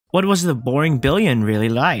What was the boring billion really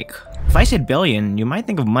like? If I said billion, you might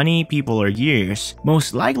think of money, people, or years.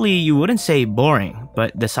 Most likely, you wouldn't say boring,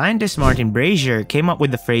 but the scientist Martin Brasier came up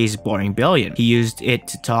with the phrase boring billion. He used it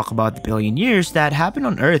to talk about the billion years that happened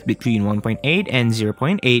on Earth between 1.8 and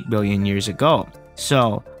 0.8 billion years ago.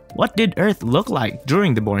 So, what did Earth look like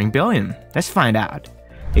during the boring billion? Let's find out.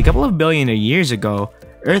 A couple of billion years ago,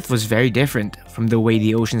 Earth was very different, from the way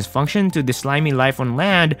the oceans functioned to the slimy life on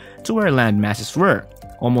land to where land masses were.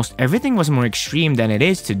 Almost everything was more extreme than it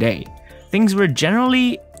is today. Things were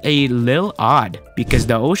generally a little odd because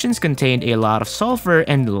the oceans contained a lot of sulphur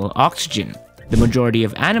and little oxygen. The majority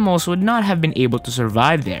of animals would not have been able to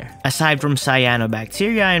survive there. Aside from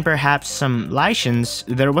cyanobacteria and perhaps some lichens,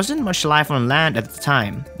 there wasn't much life on land at the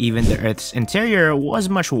time. Even the Earth's interior was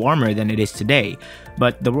much warmer than it is today.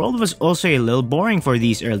 But the world was also a little boring for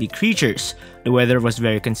these early creatures. The weather was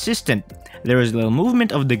very consistent. There was little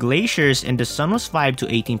movement of the glaciers and the sun was 5 to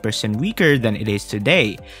 18% weaker than it is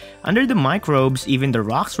today. Under the microbes, even the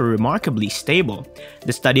rocks were remarkably stable.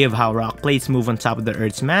 The study of how rock plates move on top of the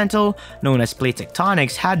Earth's mantle, known as plate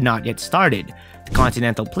tectonics, had not yet started. The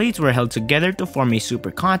continental plates were held together to form a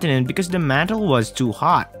supercontinent because the mantle was too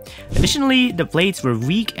hot. Additionally, the plates were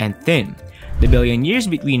weak and thin. The billion years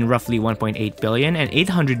between roughly 1.8 billion and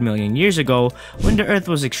 800 million years ago, when the Earth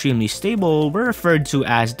was extremely stable, were referred to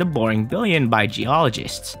as the boring billion by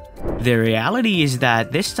geologists. The reality is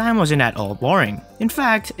that this time wasn't at all boring. In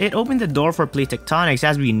fact, it opened the door for plate tectonics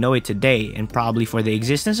as we know it today, and probably for the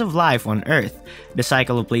existence of life on Earth. The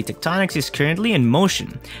cycle of plate tectonics is currently in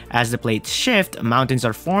motion. As the plates shift, mountains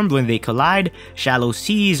are formed when they collide, shallow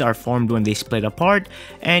seas are formed when they split apart,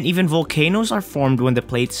 and even volcanoes are formed when the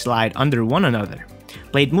plates slide under one another.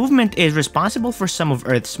 Plate movement is responsible for some of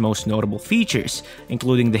Earth's most notable features,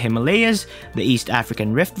 including the Himalayas, the East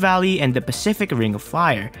African Rift Valley, and the Pacific Ring of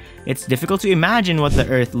Fire. It's difficult to imagine what the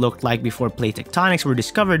Earth looked like before plate tectonics were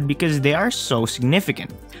discovered because they are so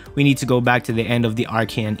significant. We need to go back to the end of the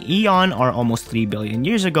ARCHEAN eon, or almost 3 billion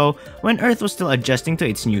years ago, when Earth was still adjusting to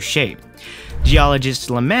its new shape.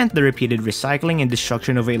 Geologists lament the repeated recycling and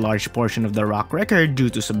destruction of a large portion of the rock record due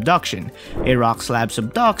to subduction. A rock slab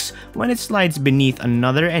subducts when it slides beneath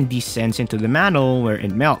another and descends into the mantle where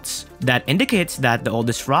it melts. That indicates that the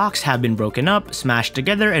oldest rocks have been broken up, smashed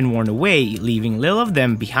together, and worn away, leaving little of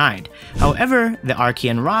them behind. However, the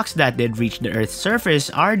Archean rocks that did reach the Earth's surface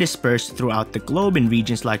are dispersed throughout the globe in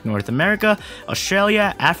regions like North America,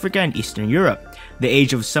 Australia, Africa, and Eastern Europe. The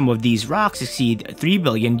age of some of these rocks exceed 3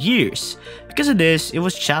 billion years. Because of this, it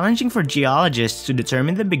was challenging for geologists to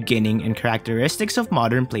determine the beginning and characteristics of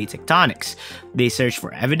modern plate tectonics. They searched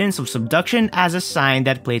for evidence of subduction as a sign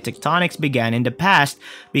that plate tectonics began in the past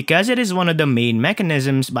because it is one of the main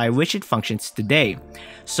mechanisms by which it functions today.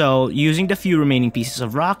 So, using the few remaining pieces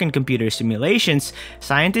of rock in computer simulations,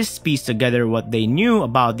 scientists pieced together what they knew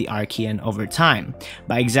about the Archean over time.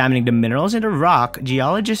 By examining the minerals in the rock,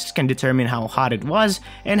 geologists can determine how hot it was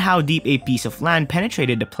and how deep a piece of land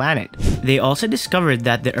penetrated the planet. They also discovered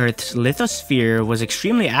that the Earth's lithosphere was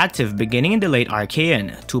extremely active beginning in the late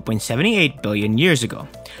Archean, 2.78 billion years ago.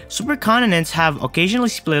 Supercontinents have occasionally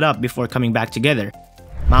split up before coming back together.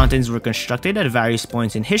 Mountains were constructed at various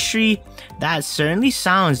points in history. That certainly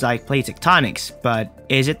sounds like plate tectonics, but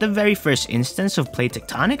is it the very first instance of plate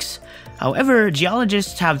tectonics? However,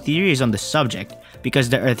 geologists have theories on the subject. Because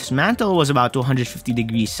the Earth's mantle was about 250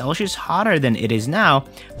 degrees Celsius hotter than it is now,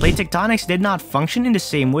 plate tectonics did not function in the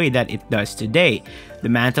same way that it does today. The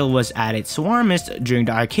mantle was at its warmest during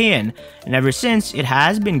the Archean, and ever since, it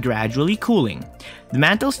has been gradually cooling. The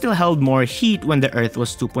mantle still held more heat when the Earth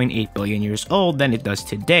was 2.8 billion years old than it does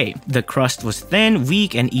today. The crust was thin,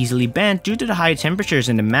 weak, and easily bent due to the high temperatures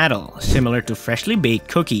in the mantle, similar to freshly baked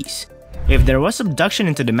cookies. If there was subduction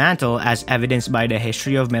into the mantle, as evidenced by the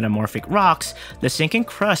history of metamorphic rocks, the sinking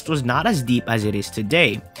crust was not as deep as it is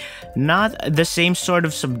today. Not the same sort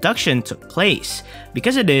of subduction took place.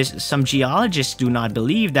 Because of this, some geologists do not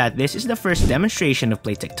believe that this is the first demonstration of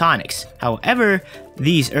plate tectonics. However,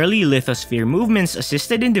 these early lithosphere movements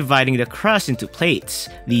assisted in dividing the crust into plates.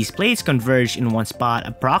 These plates converged in one spot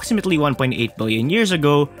approximately 1.8 billion years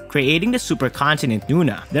ago, creating the supercontinent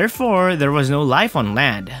Nuna. Therefore, there was no life on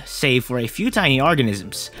land, save for a few tiny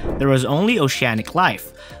organisms. There was only oceanic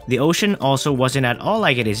life. The ocean also wasn't at all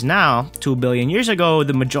like it is now. 2 billion years ago,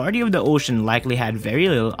 the majority of the ocean likely had very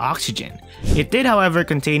little oxygen. It did, however,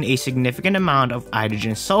 contain a significant amount of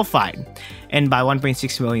hydrogen sulfide. And by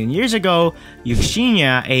 1.6 million years ago, Yuxin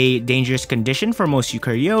Rodinia, a dangerous condition for most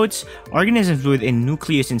eukaryotes, organisms with a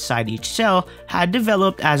nucleus inside each cell, had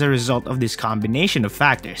developed as a result of this combination of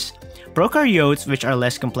factors. Prokaryotes, which are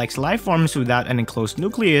less complex life forms without an enclosed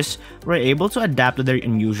nucleus, were able to adapt to their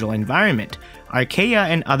unusual environment. Archaea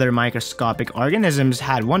and other microscopic organisms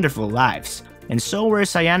had wonderful lives, and so were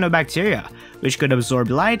cyanobacteria, which could absorb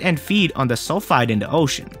light and feed on the sulfide in the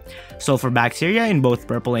ocean. Sulphur bacteria in both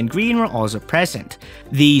purple and green were also present.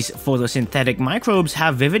 These photosynthetic microbes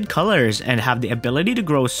have vivid colors and have the ability to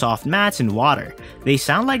grow soft mats in water. They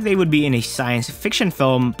sound like they would be in a science fiction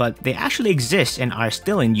film, but they actually exist and are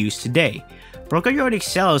still in use today. Prokaryotic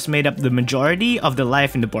cells made up the majority of the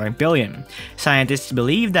life in the boring billion. Scientists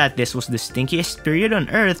believe that this was the stinkiest period on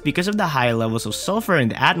Earth because of the high levels of sulfur in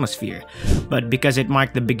the atmosphere. But because it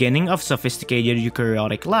marked the beginning of sophisticated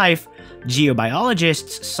eukaryotic life,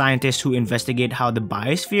 geobiologists, scientists who investigate how the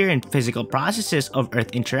biosphere and physical processes of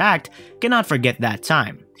Earth interact, cannot forget that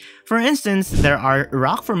time. For instance, there are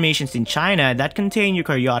rock formations in China that contain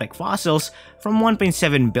eukaryotic fossils from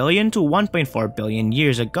 1.7 billion to 1.4 billion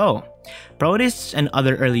years ago. Protists and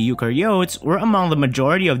other early eukaryotes were among the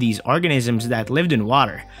majority of these organisms that lived in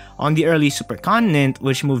water. On the early supercontinent,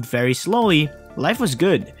 which moved very slowly, life was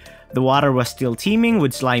good. The water was still teeming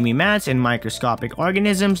with slimy mats and microscopic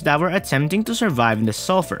organisms that were attempting to survive in the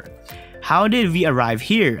sulfur. How did we arrive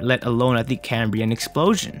here, let alone at the Cambrian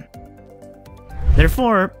explosion?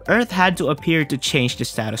 Therefore, Earth had to appear to change the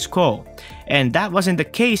status quo, and that wasn't the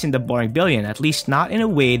case in the boring billion, at least not in a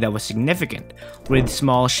way that was significant, with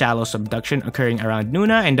small shallow subduction occurring around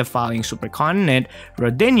Nuna and the following supercontinent,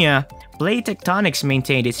 Rodinia. Plate tectonics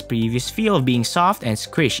maintained its previous feel of being soft and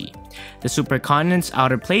squishy. The supercontinent's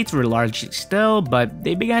outer plates were largely still, but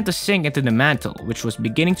they began to sink into the mantle, which was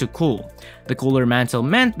beginning to cool. The cooler mantle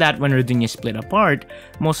meant that when Rodinia split apart,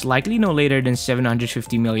 most likely no later than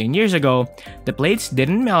 750 million years ago, the plates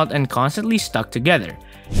didn't melt and constantly stuck together.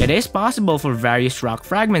 It is possible for various rock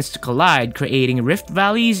fragments to collide, creating rift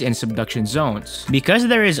valleys and subduction zones. Because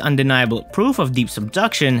there is undeniable proof of deep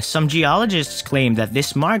subduction, some geologists claim that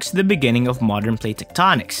this marks the beginning of modern plate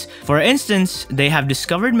tectonics. For instance, they have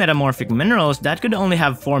discovered metamorphic minerals that could only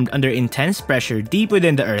have formed under intense pressure deep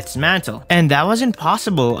within the Earth's mantle. And that wasn't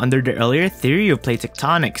possible under the earlier theory of plate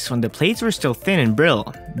tectonics when the plates were still thin and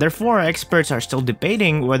brittle. Therefore, experts are still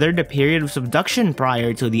debating whether the period of subduction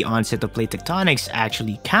prior to the onset of plate tectonics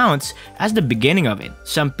actually counts as the beginning of it.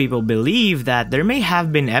 Some people believe that there may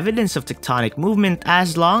have been evidence of tectonic movement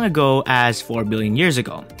as long ago as 4 billion years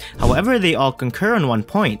ago. However, they all concur on one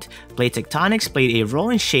point. Plate tectonics played a role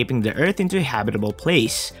in shaping the Earth into a habitable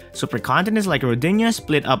place. Supercontinents like Rodinia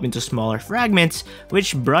split up into smaller fragments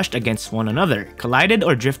which brushed against one another, collided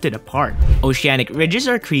or drifted apart. Oceanic ridges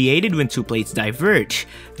are created when two plates diverge.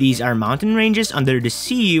 These are mountain ranges under the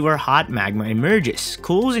sea where hot magma emerges,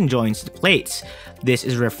 cools and joins the plates. This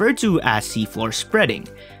is referred to as seafloor spreading.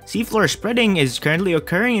 Seafloor spreading is currently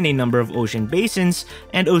occurring in a number of ocean basins,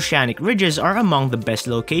 and oceanic ridges are among the best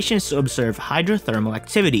locations to observe hydrothermal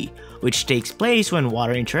activity, which takes place when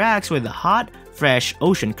water interacts with the hot, fresh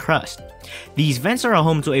ocean crust. These vents are a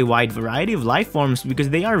home to a wide variety of life forms because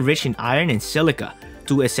they are rich in iron and silica,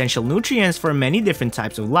 two essential nutrients for many different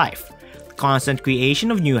types of life. Constant creation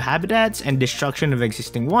of new habitats and destruction of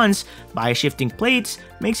existing ones by shifting plates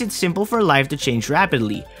makes it simple for life to change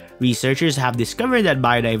rapidly. Researchers have discovered that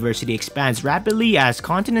biodiversity expands rapidly as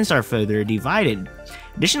continents are further divided.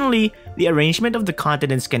 Additionally, the arrangement of the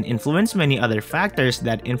continents can influence many other factors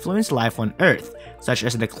that influence life on Earth, such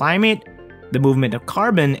as the climate, the movement of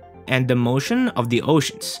carbon, and the motion of the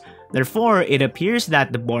oceans. Therefore, it appears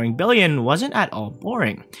that the boring billion wasn't at all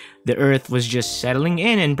boring. The Earth was just settling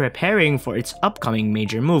in and preparing for its upcoming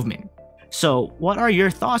major movement. So, what are your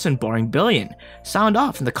thoughts on boring billion? Sound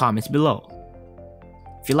off in the comments below.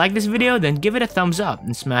 If you like this video, then give it a thumbs up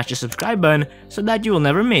and smash the subscribe button so that you will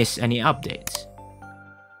never miss any updates.